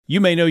You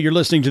may know you're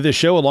listening to this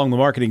show along the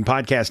Marketing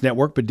Podcast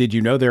Network, but did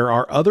you know there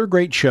are other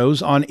great shows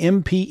on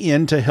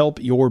MPN to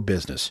help your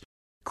business?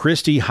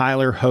 Christy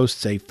Heiler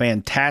hosts a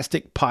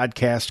fantastic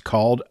podcast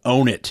called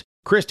Own It.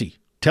 Christy,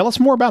 tell us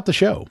more about the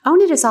show.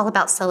 Own It is all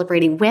about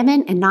celebrating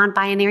women and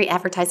non-binary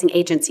advertising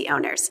agency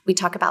owners. We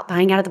talk about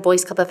buying out of the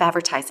Boys Club of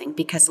Advertising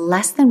because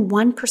less than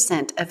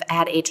 1% of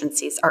ad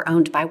agencies are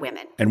owned by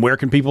women. And where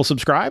can people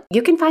subscribe?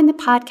 You can find the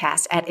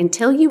podcast at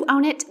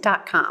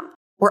untilyouownit.com.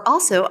 We're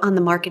also on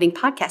the Marketing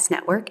Podcast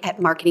Network at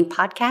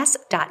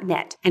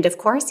marketingpodcast.net. And of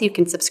course, you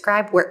can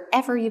subscribe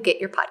wherever you get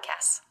your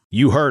podcasts.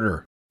 You heard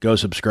her. Go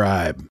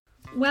subscribe.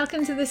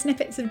 Welcome to the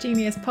Snippets of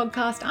Genius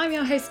podcast. I'm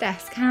your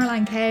hostess,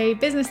 Caroline Kay,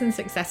 business and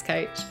success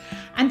coach.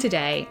 And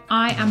today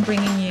I am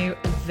bringing you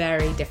a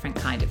very different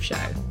kind of show.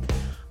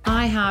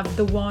 I have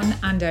the one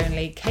and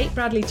only Kate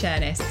Bradley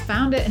Chernis,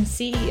 founder and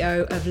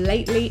CEO of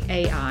Lately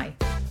AI.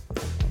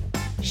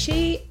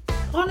 She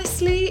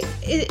honestly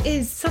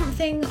is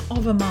something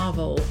of a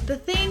marvel. The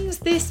things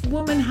this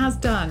woman has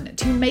done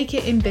to make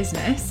it in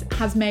business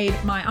has made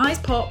my eyes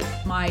pop,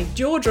 my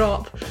jaw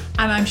drop,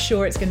 and I'm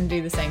sure it's going to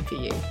do the same for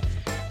you.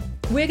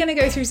 We're going to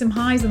go through some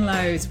highs and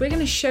lows. We're going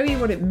to show you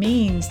what it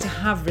means to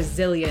have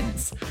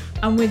resilience.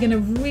 And we're going to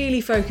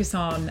really focus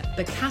on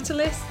the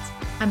catalysts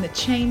and the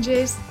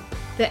changes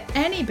that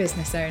any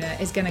business owner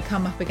is going to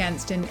come up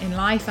against in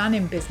life and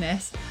in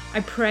business. I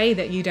pray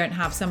that you don't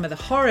have some of the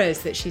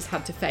horrors that she's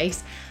had to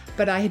face,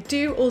 but I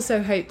do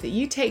also hope that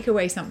you take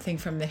away something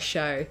from this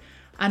show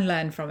and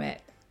learn from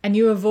it. And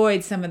you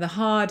avoid some of the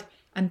hard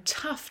and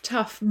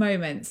tough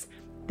moments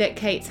that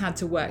Kate's had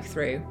to work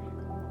through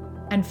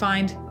and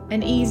find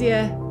an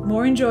easier,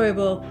 more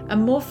enjoyable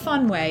and more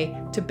fun way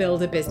to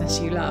build a business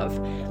you love.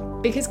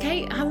 Because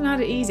Kate hasn't had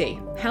it easy.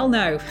 Hell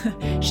no.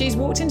 She's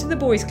walked into the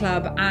Boys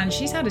Club and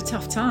she's had a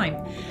tough time.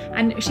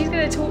 And she's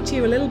going to talk to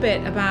you a little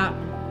bit about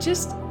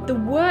just the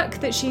work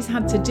that she's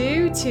had to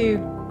do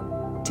to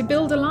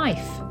build a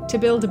life, to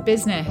build a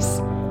business,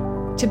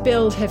 to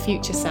build her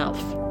future self.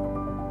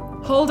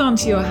 Hold on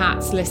to your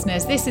hats,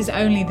 listeners. This is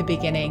only the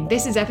beginning.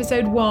 This is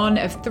episode 1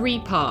 of 3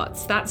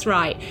 parts. That's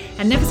right.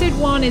 And episode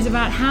 1 is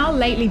about how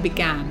Lately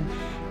began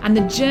and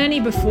the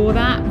journey before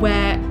that,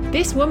 where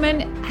this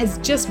woman has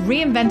just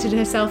reinvented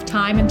herself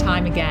time and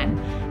time again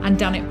and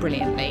done it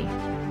brilliantly.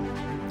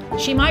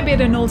 She might be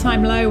at an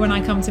all-time low when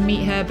I come to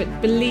meet her,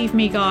 but believe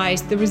me,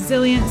 guys, the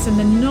resilience and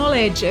the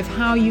knowledge of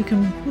how you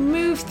can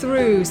move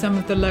through some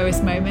of the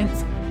lowest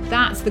moments,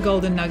 that's the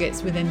golden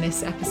nuggets within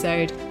this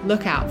episode.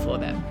 Look out for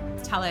them.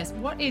 Tell us,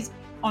 what is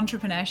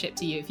entrepreneurship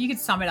to you? If you could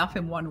sum it up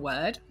in one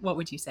word, what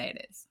would you say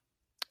it is?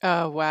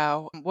 Oh,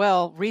 wow.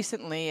 Well,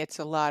 recently it's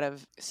a lot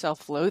of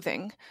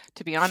self-loathing,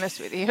 to be honest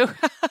with you.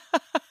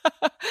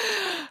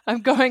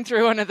 I'm going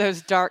through one of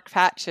those dark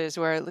patches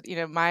where,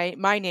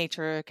 my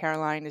nature,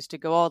 Caroline, is to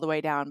go all the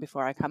way down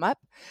before I come up,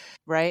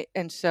 right?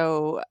 And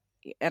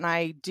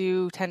I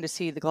do tend to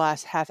see the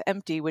glass half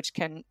empty, which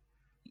can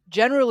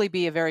generally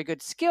be a very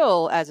good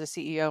skill as a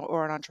CEO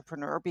or an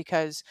entrepreneur,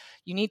 because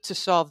you need to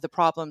solve the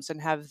problems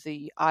and have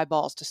the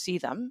eyeballs to see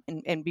them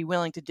and be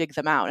willing to dig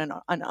them out and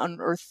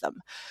unearth them,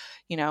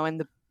 and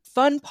the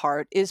fun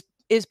part is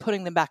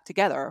putting them back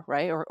together,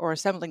 right? Or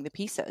assembling the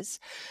pieces.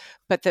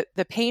 But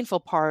the painful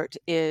part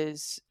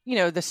is,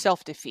 the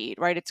self-defeat,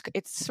 right?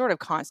 It's sort of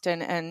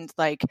constant. And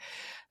like,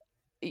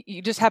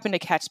 you just happen to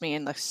catch me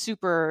in the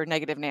super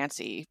negative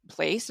Nancy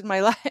place in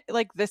my life,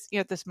 like this,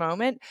 at this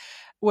moment,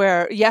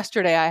 where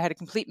yesterday I had a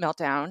complete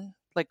meltdown,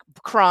 like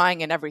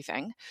crying and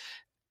everything,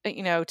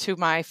 to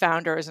my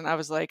founders. And I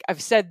was like,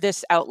 I've said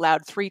this out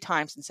loud 3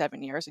 times in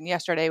 7 years. And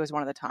yesterday was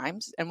one of the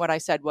times. And what I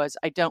said was,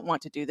 I don't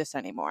want to do this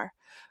anymore.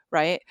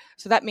 Right.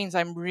 So that means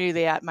I'm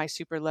really at my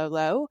super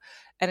low.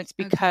 And it's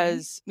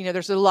because,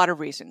 there's a lot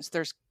of reasons.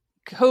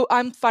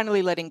 I'm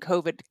finally letting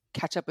COVID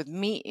catch up with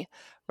me.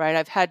 Right.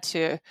 I've had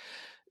to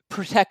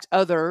protect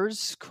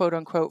others, quote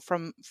unquote,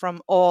 from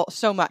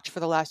so much for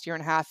the last year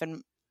and a half.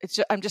 And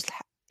I'm just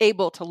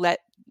able to let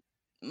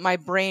my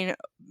brain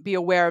be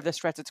aware of the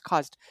stress it's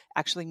caused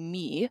actually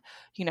me,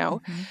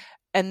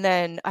 and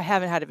then I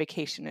haven't had a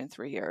vacation in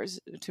 3 years,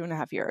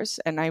 2.5 years.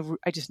 And I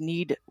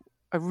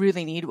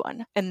really need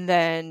one. And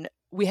then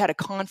we had a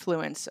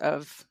confluence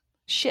of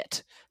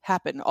shit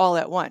happen all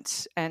at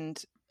once.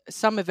 And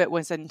some of it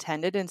was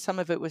intended and some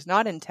of it was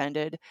not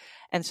intended.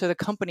 And so the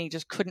company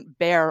just couldn't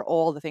bear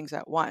all the things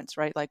at once,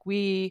 right? Like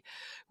we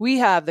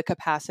have the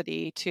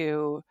capacity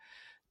to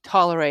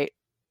tolerate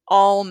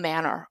all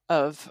manner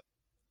of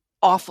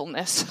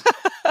awfulness.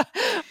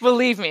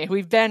 Believe me,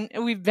 we've been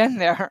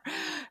there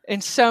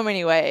in so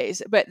many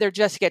ways, but there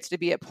just gets to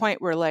be a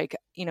point where, like,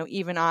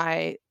 even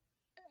I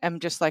am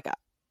just like,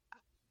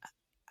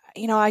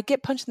 I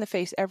get punched in the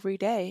face every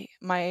day.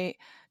 My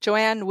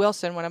Joanne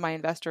Wilson, one of my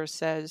investors,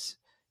 says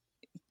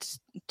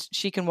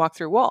she can walk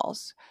through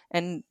walls.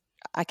 And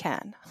I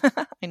can.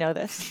 I know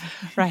this,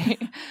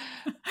 right?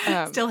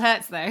 Still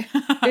hurts though.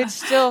 It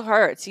still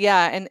hurts.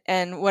 Yeah.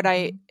 And what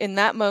in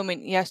that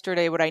moment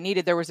yesterday, what I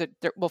needed,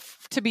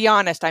 to be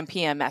honest, I'm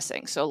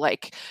PMSing. So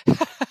like,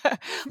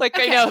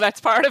 I know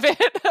that's part of it.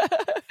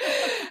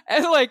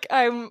 And like,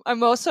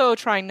 I'm also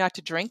trying not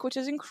to drink, which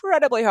is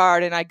incredibly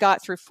hard. And I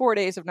got through 4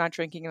 days of not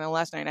drinking. And then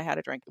last night I had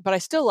a drink, but I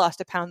still lost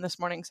a pound this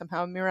morning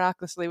somehow,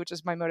 miraculously, which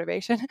is my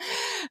motivation.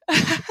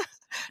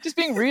 Just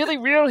being really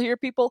real here,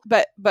 people.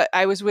 But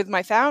I was with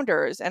my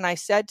founders and I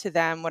said to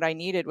them what I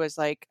needed was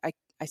like,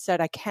 I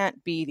said, I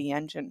can't be the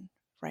engine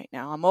right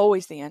now. I'm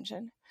always the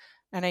engine.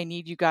 And I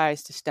need you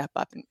guys to step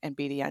up and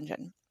be the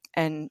engine.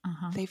 And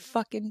they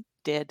fucking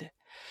did.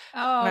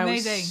 Oh, and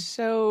amazing.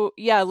 So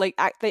yeah, like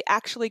they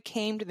actually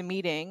came to the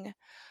meeting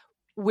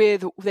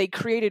they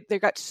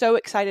got so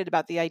excited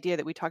about the idea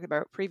that we talked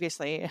about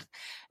previously,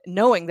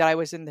 knowing that I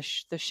was in the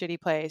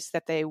shitty place,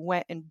 that they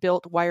went and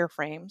built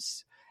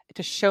wireframes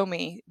to show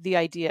me the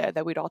idea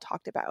that we'd all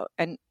talked about.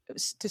 And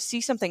to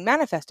see something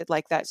manifested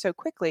like that so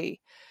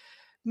quickly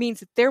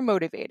means that they're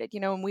motivated,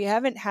 and we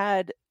haven't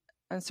had,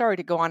 I'm sorry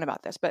to go on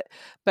about this, but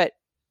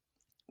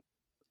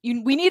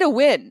we need a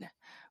win,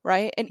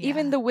 right? And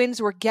even the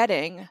wins we're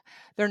getting,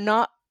 they're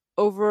not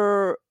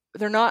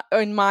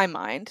in my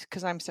mind,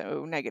 because I'm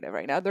so negative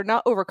right now, they're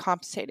not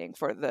overcompensating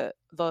for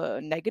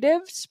the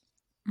negatives.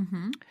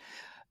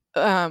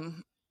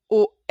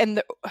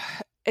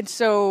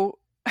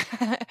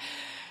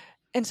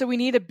 And so we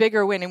need a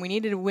bigger win, and we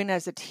need to win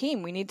as a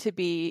team. We need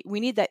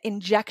that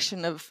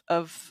injection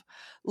of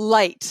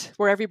light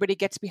where everybody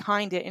gets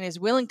behind it and is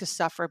willing to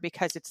suffer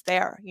because it's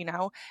there,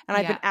 And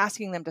I've been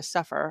asking them to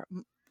suffer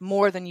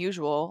more than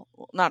usual,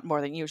 not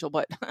more than usual,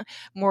 but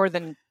more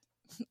than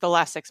the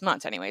last 6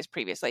 months anyways,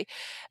 previously.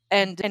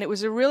 And it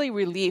was a really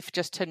relief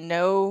just to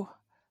know,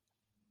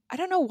 I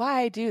don't know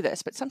why I do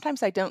this, but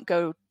sometimes I don't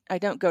go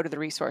to the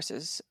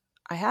resources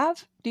I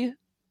have.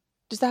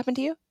 Does that happen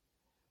to you?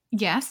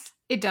 Yes,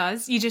 it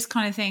does. You just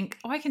kind of think,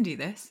 I can do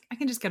this. I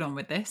can just get on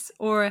with this.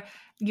 Or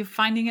you're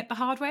finding it the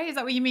hard way. Is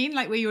that what you mean?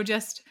 Like where you're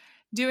just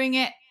doing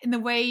it in the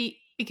way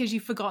because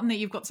you've forgotten that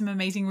you've got some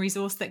amazing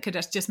resource that could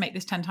just make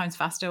this 10 times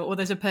faster, or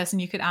there's a person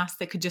you could ask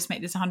that could just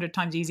make this 100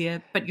 times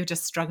easier, but you're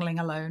just struggling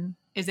alone.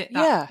 Is it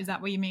that? Yeah. Is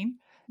that what you mean?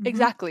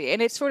 Exactly.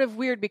 And it's sort of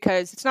weird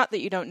because it's not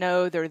that you don't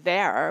know they're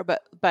there,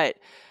 but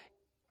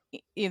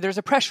there's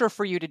a pressure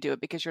for you to do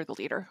it because you're the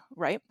leader,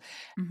 right?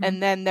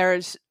 And then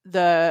there's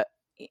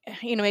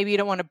maybe you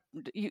don't want to,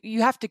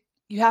 you have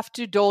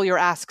to dole your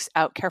asks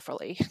out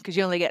carefully because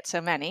you only get so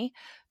many.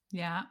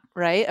 Yeah.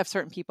 Right. Of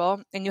certain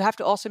people. And you have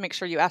to also make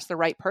sure you ask the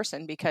right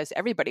person because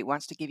everybody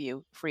wants to give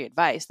you free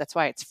advice. That's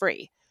why it's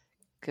free.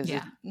 Because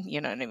you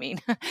know what I mean?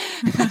 Yeah.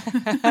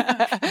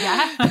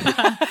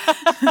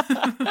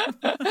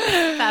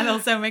 That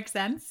also makes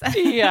sense.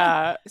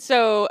 Yeah.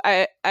 So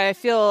I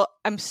feel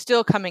I'm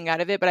still coming out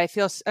of it, but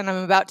and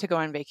I'm about to go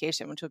on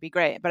vacation, which will be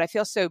great. But I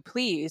feel so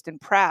pleased and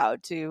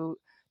proud to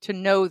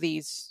know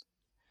these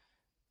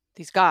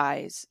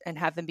guys and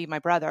have them be my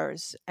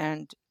brothers.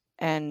 And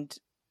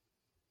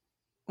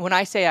when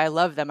I say I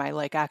love them,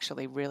 I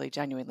actually really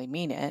genuinely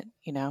mean it.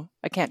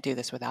 I can't do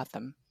this without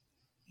them.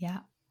 Yeah.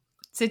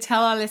 So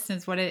tell our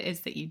listeners what it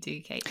is that you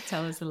do, Kate.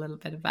 Tell us a little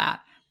bit about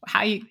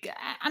how you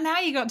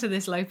got to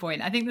this low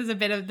point. I think there's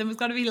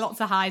got to be lots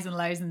of highs and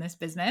lows in this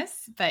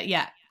business, but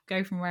yeah,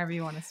 go from wherever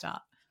you want to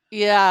start.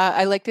 Yeah.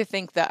 I like to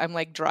think that I'm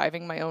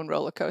driving my own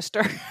roller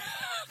coaster.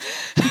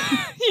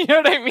 You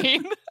know what I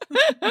mean?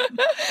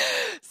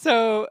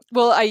 So,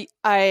 well,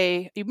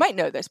 you might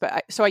know this,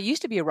 but I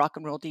used to be a rock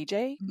and roll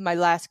DJ. My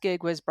last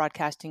gig was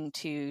broadcasting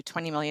to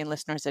 20 million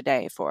listeners a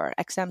day for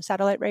XM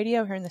satellite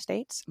radio here in the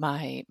States.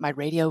 My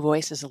radio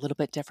voice is a little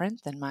bit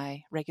different than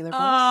my regular voice.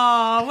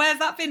 Oh, where's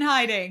that been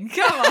hiding?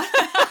 Come on.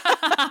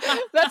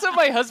 That's what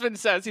my husband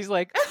says. He's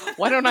like,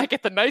 why don't I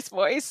get the nice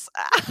voice?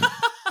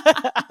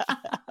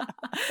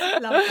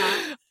 Love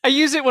that. I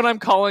use it when I'm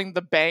calling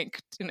the bank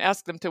and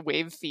ask them to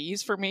waive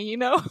fees for me,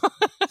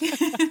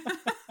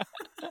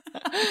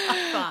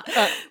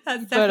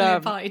 That's definitely a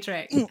party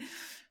trick.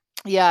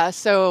 Yeah.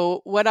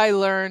 So what I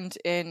learned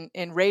in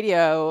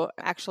radio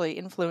actually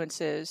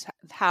influences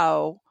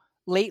how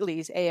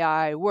Lately's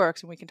AI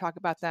works, and we can talk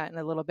about that in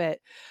a little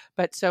bit.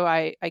 But so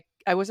I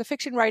was a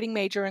fiction writing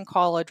major in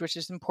college, which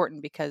is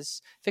important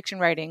because fiction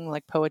writing,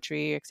 like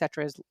poetry,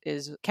 etc.,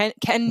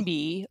 can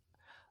be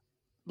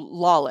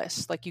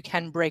lawless. Like you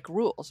can break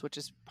rules, which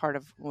is part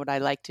of what I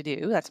like to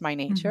do. That's my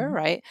nature,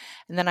 right?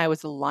 And then I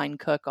was a line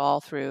cook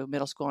all through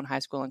middle school and high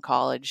school and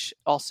college.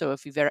 Also,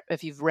 if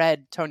you've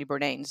read Tony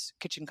Bourdain's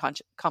Kitchen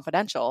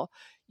Confidential,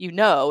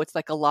 it's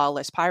like a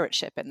lawless pirate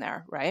ship in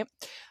there, right?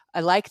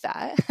 I like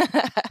that.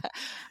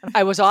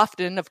 I was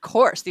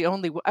always the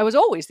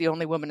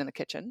only woman in the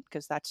kitchen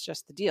because that's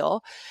just the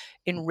deal.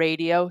 In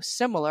radio,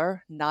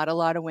 similar, not a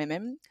lot of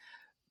women.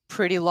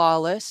 Pretty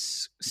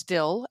lawless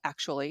still,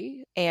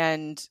 actually.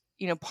 And,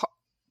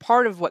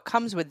 part of what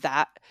comes with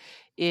that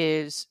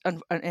is,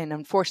 and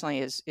unfortunately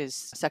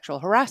is sexual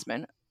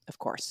harassment, of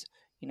course,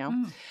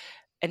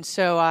 And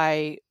so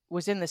I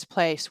was in this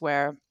place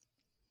where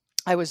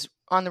I was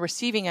on the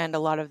receiving end a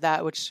lot of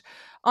that, which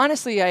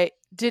honestly I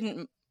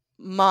didn't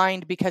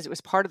mind because it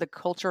was part of the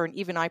culture and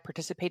even I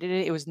participated in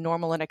it. It was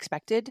normal and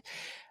expected.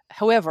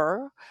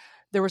 However,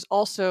 there was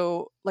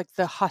also like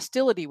the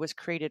hostility was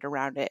created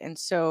around it. And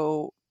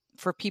so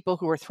for people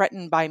who were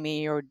threatened by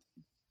me or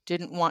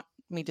didn't want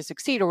me to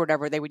succeed or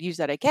whatever, they would use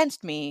that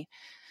against me.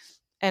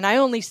 And I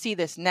only see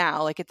this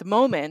now. Like at the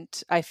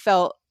moment, I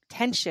felt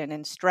tension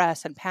and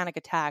stress and panic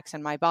attacks,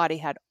 and my body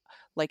had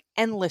like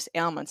endless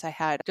ailments. I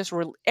had just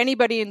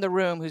anybody in the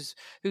room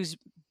who's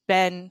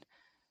been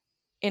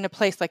in a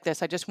place like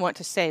this, I just want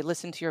to say,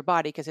 listen to your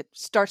body, because it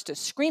starts to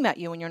scream at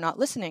you when you're not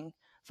listening,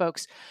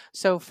 folks.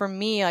 So for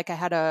me, like I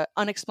had a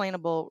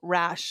unexplainable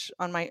rash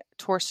on my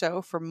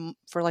torso for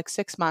like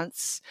 6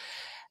 months.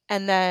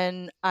 And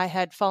then I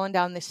had fallen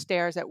down the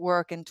stairs at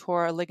work and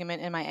tore a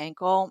ligament in my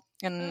ankle,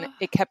 and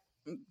it kept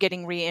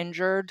getting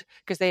re-injured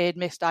because they had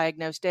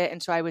misdiagnosed it.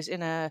 And so I was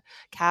in a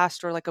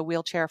cast or like a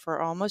wheelchair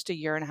for almost a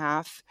year and a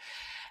half.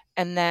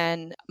 And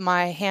then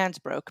my hands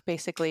broke.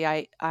 Basically,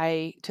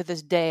 I to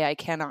this day, I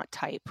cannot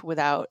type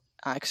without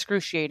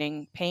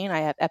excruciating pain. I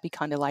have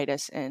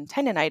epicondylitis and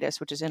tendonitis,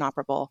 which is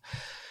inoperable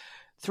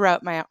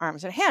throughout my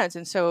arms and hands.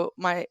 And so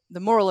the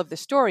moral of the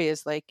story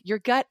is like your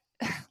gut,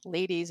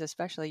 ladies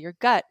especially, your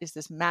gut is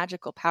this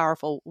magical,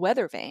 powerful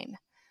weather vane,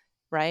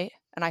 right?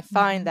 And I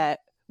find that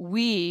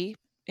we,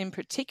 in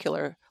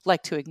particular,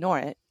 like to ignore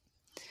it,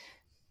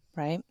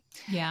 right?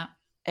 Yeah.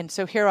 And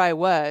so here I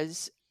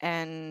was,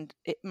 and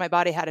my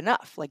body had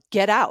enough. Like,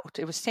 get out.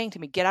 It was saying to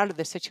me, get out of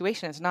this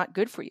situation. It's not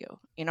good for you.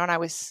 You know, and I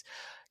was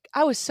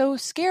so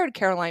scared,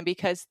 Caroline,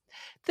 because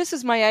this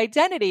is my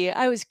identity.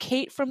 I was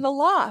Kate from the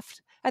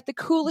Loft at the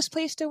coolest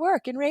place to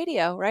work in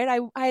radio,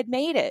 right? I had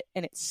made it,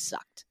 and it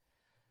sucked.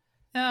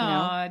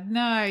 Oh,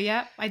 no.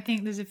 Yeah. I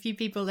think there's a few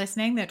people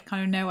listening that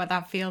kind of know what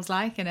that feels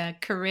like in a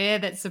career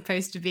that's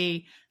supposed to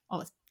be,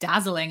 it's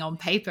dazzling on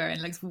paper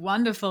and looks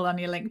wonderful on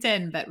your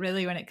LinkedIn. But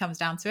really, when it comes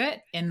down to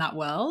it in that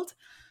world,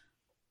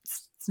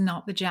 it's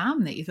not the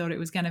jam that you thought it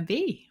was going to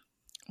be.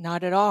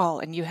 Not at all.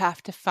 And you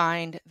have to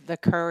find the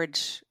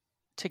courage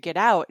to get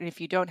out. And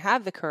if you don't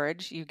have the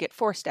courage, you get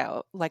forced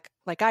out like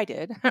I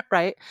did,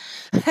 right?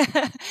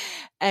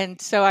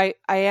 And so I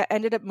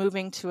ended up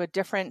moving to a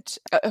different,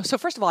 so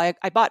first of all,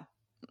 I bought,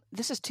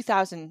 this is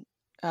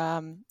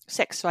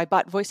 2006. So I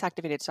bought voice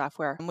activated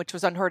software, which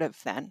was unheard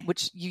of then,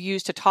 which you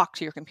use to talk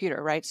to your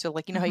computer, right? So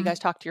like, you know how you guys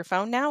talk to your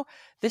phone now?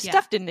 This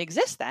stuff didn't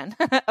exist then,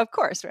 of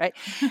course, right?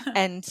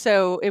 And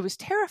so it was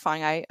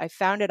terrifying. I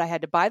found it. I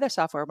had to buy the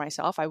software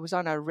myself. It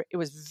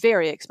was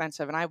very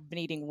expensive, and I've been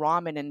eating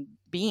ramen and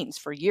beans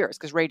for years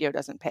because radio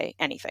doesn't pay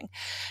anything,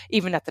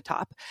 even at the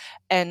top.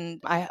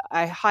 And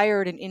I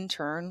hired an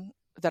intern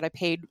that I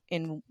paid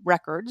in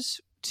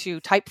records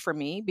to type for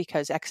me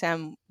because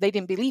XM, they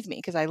didn't believe me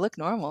because I look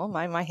normal.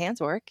 My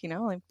hands work, you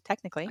know,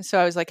 technically. So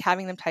I was like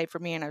having them type for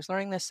me, and I was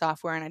learning this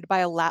software, and I had to buy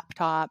a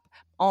laptop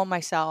all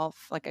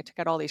myself. Like I took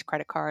out all these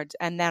credit cards,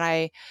 and then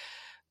I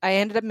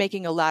ended up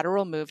making a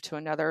lateral move to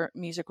another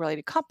music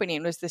related company,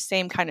 and it was the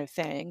same kind of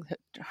thing,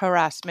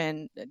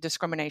 harassment,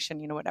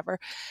 discrimination, you know, whatever.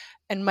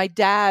 And my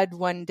dad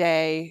one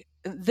day,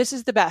 this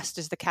is the best,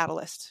 is the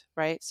catalyst,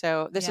 right?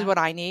 So this is what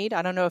I need.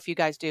 I don't know if you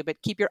guys do,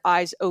 but keep your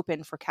eyes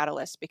open for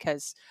catalysts,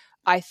 because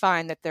I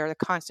find that they're the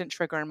constant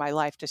trigger in my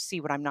life to see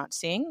what I'm not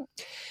seeing.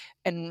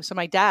 And so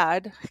my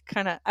dad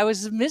I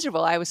was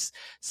miserable. I was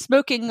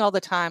smoking all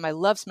the time. I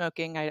love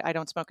smoking. I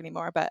don't smoke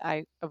anymore, but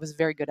I was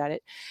very good at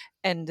it.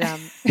 And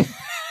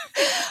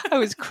I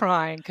was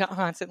crying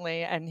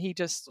constantly. And he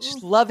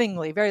just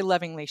lovingly, very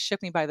lovingly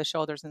shook me by the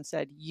shoulders and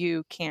said,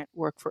 you can't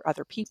work for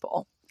other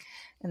people.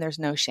 And there's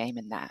no shame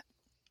in that.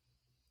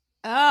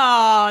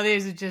 Oh,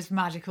 these are just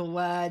magical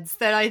words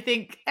that I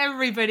think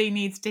everybody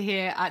needs to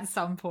hear at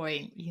some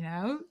point. You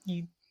know,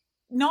 you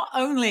not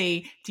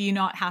only do you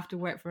not have to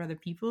work for other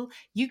people,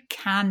 you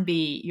can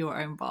be your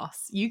own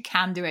boss. You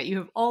can do it. You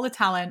have all the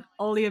talent,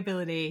 all the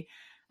ability,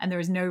 and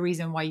there is no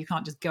reason why you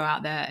can't just go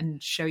out there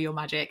and show your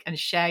magic and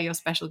share your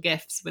special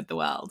gifts with the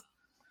world.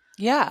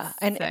 Yeah.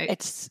 And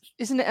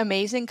isn't it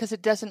amazing? Because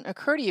it doesn't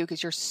occur to you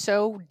because you're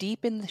so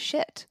deep in the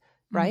shit,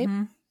 right?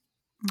 And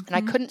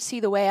I couldn't see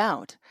the way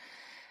out.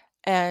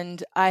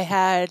 And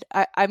I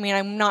mean,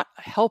 I'm not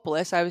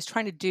helpless. I was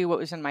trying to do what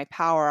was in my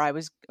power.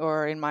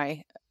 In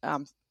my,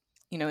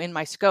 in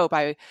my scope.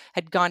 I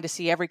had gone to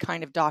see every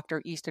kind of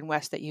doctor, East and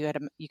West, that you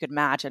could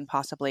imagine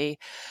possibly.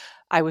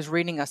 I was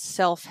reading a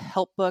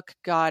self-help book.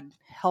 God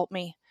help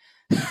me,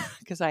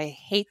 because I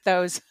hate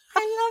those.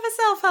 I love a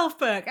self-help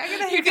book. I'm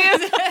gonna You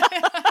did?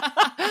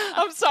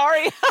 I'm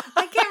sorry.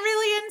 I get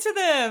really into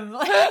them.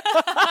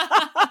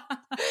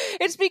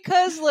 It's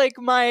because like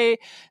my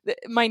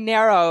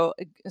narrow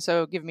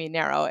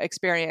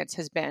experience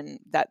has been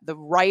that the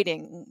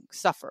writing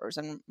suffers.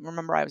 And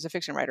remember, I was a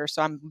fiction writer,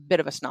 so I'm a bit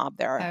of a snob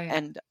there. Oh, yeah.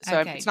 And so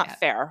it's not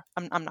fair.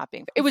 I'm not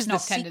being fair. It was The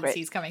Secret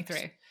tendencies coming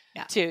through.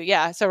 Yeah. Too.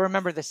 Yeah. So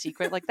remember The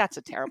Secret. Like that's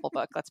a terrible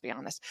book. Let's be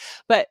honest.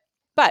 But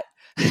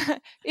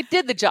it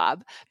did the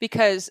job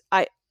because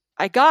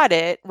I got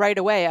it right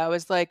away. I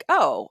was like,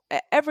 oh,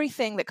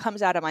 everything that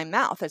comes out of my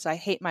mouth is I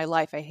hate my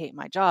life. I hate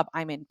my job.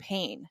 I'm in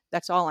pain.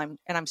 That's all and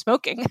I'm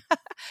smoking.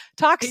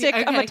 Toxic.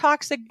 Okay. I'm a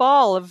toxic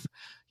ball of,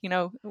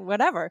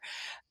 whatever.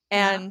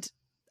 And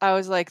I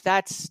was like,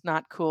 that's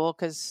not cool.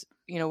 Cause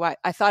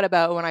I thought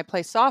about when I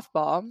play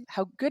softball,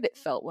 how good it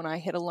felt when I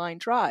hit a line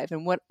drive,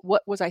 and what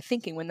was I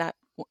thinking when that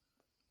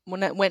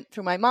went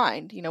through my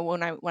mind,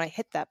 when I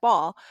hit that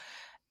ball.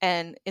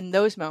 And in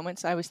those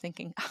moments I was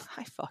thinking,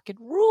 I fucking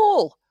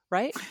rule.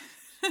 Right.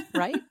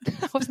 Right.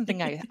 I wasn't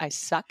thinking I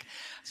suck.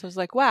 So I was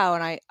like, wow.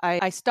 And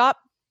I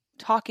stopped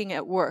talking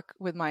at work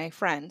with my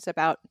friends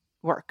about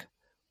work,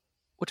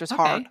 which was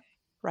hard.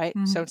 Right.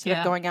 Mm-hmm. So instead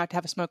of going out to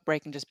have a smoke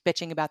break and just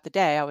bitching about the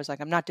day, I was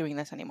like, I'm not doing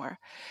this anymore.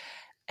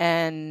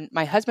 And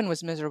my husband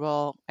was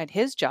miserable at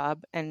his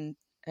job and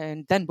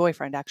then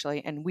boyfriend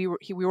actually. And we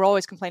were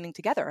always complaining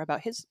together about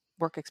his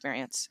work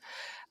experience.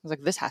 I was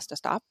like, this has to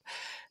stop.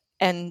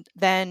 And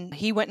then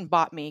he went and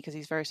bought me, because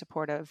he's very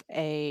supportive,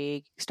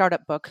 a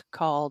startup book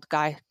called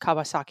Guy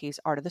Kawasaki's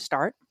Art of the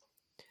Start.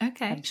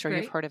 Okay. I'm sure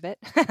you've heard of it.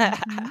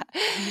 Yeah,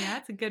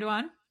 it's a good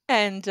one.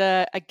 And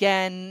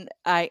again,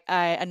 I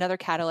another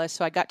catalyst.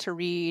 So I got to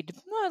read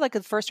like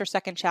the first or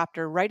second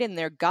chapter. Right in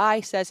there,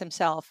 Guy says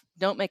himself,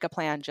 don't make a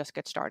plan, just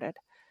get started.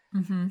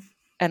 Mm-hmm.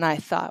 And I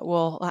thought,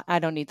 well, I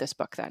don't need this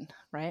book then,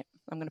 right?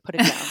 I'm going to put it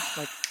down.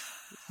 Like,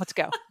 let's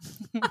go.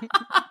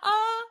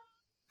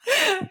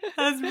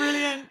 That's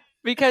brilliant.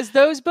 Because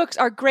those books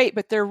are great,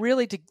 but they're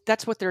really,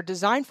 that's what they're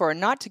designed for,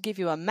 and not to give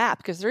you a map,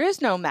 because there is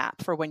no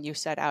map for when you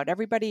set out.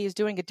 Everybody is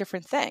doing a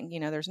different thing.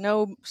 There's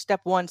no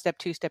step 1, step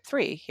 2, step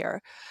 3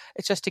 here.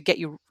 It's just to get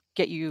you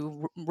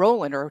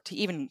rolling, or to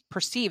even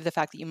perceive the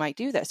fact that you might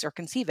do this or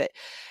conceive it.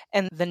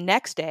 And the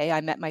next day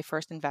I met my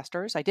first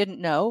investors. I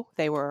didn't know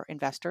they were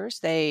investors.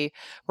 They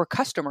were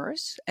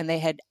customers, and they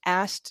had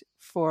asked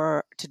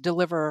to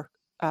deliver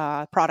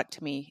product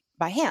to me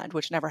by hand,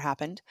 which never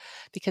happened,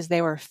 because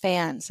they were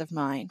fans of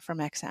mine from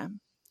XM, and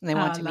they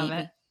wanted to meet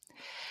me.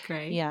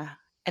 Great. Yeah.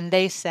 And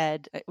they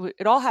said,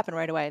 it all happened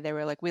right away. They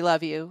were like, we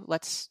love you.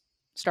 Let's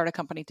start a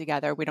company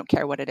together. We don't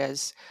care what it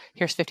is.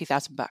 Here's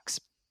 $50,000.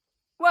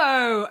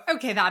 Whoa.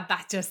 Okay.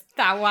 That just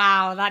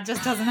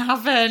doesn't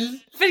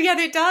happen. But yet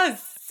it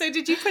does. So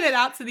did you put it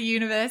out to the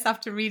universe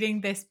after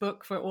reading this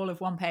book for all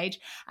of one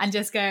page and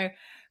just go,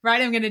 right,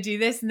 I'm going to do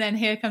this. And then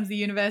here comes the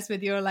universe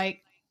with your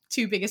like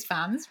 2 biggest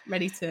fans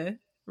ready to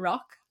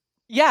rock?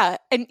 Yeah.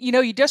 And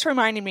you just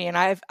reminded me, and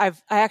I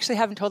actually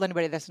haven't told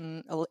anybody this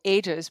in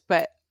ages,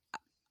 but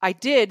I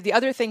did. The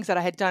other things that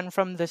I had done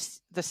from the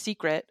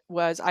secret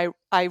was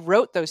I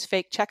wrote those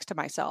fake checks to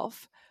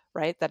myself,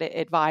 right? That it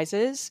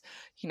advises,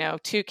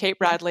 to Kate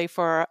Bradley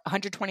for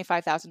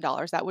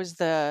 $125,000. That was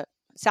the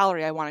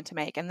salary I wanted to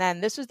make. And then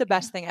this was the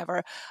best thing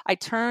ever. I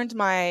turned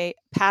my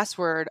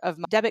password of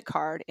my debit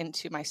card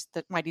into my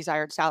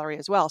desired salary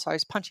as well. So I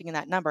was punching in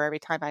that number every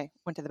time I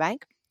went to the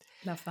bank.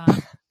 Love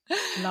that.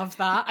 Love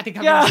that. I think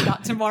I'm going to do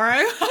that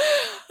tomorrow.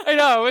 I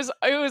know,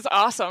 it was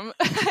awesome.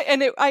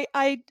 And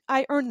I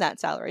earned that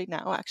salary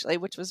now, actually,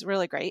 which was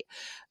really great.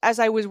 As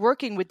I was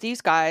working with these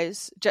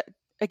guys,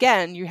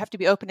 again, you have to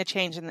be open to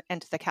change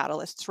and to the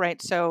catalysts,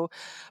 right? So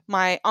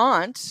my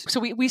aunt, so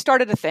we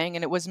started a thing,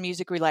 and it was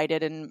music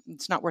related, and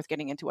it's not worth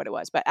getting into what it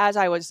was. But as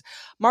I was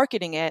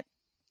marketing it,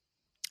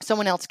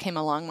 someone else came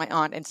along, my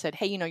aunt, and said,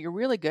 hey, you're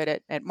really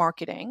good at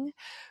marketing.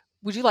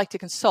 Would you like to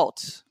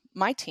consult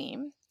my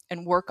team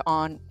and work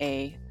on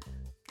a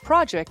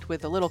project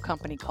with a little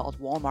company called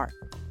Walmart?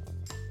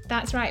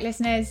 That's right,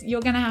 listeners. You're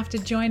going to have to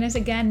join us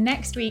again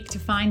next week to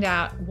find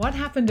out what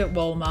happened at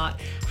Walmart,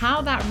 how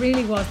that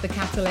really was the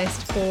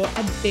catalyst for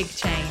a big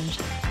change,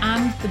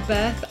 and the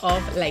birth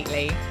of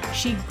Lately.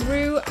 She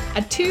grew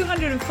a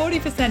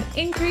 240%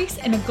 increase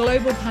in a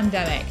global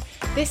pandemic.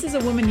 This is a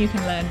woman you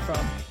can learn from.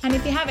 And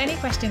if you have any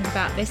questions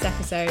about this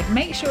episode,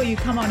 make sure you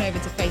come on over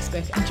to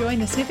Facebook and join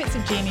the Snippets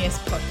of Genius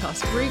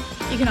podcast group.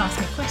 You can ask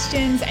me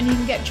questions, and you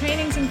can get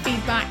trainings and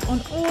feedback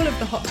on all of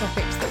the hot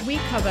topics that we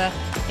cover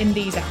in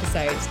these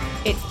episodes.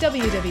 It's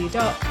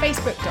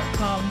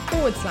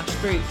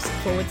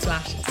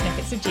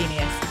www.facebook.com/groups/Snippets of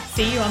Genius.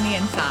 See you on the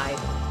inside.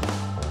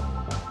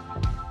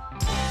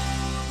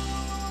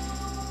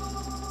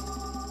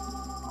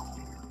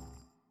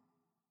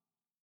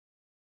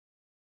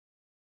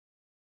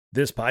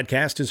 This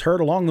podcast is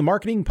heard along the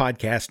Marketing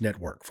Podcast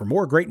Network. For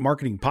more great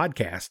marketing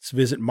podcasts,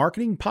 visit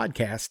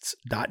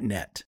marketingpodcasts.net.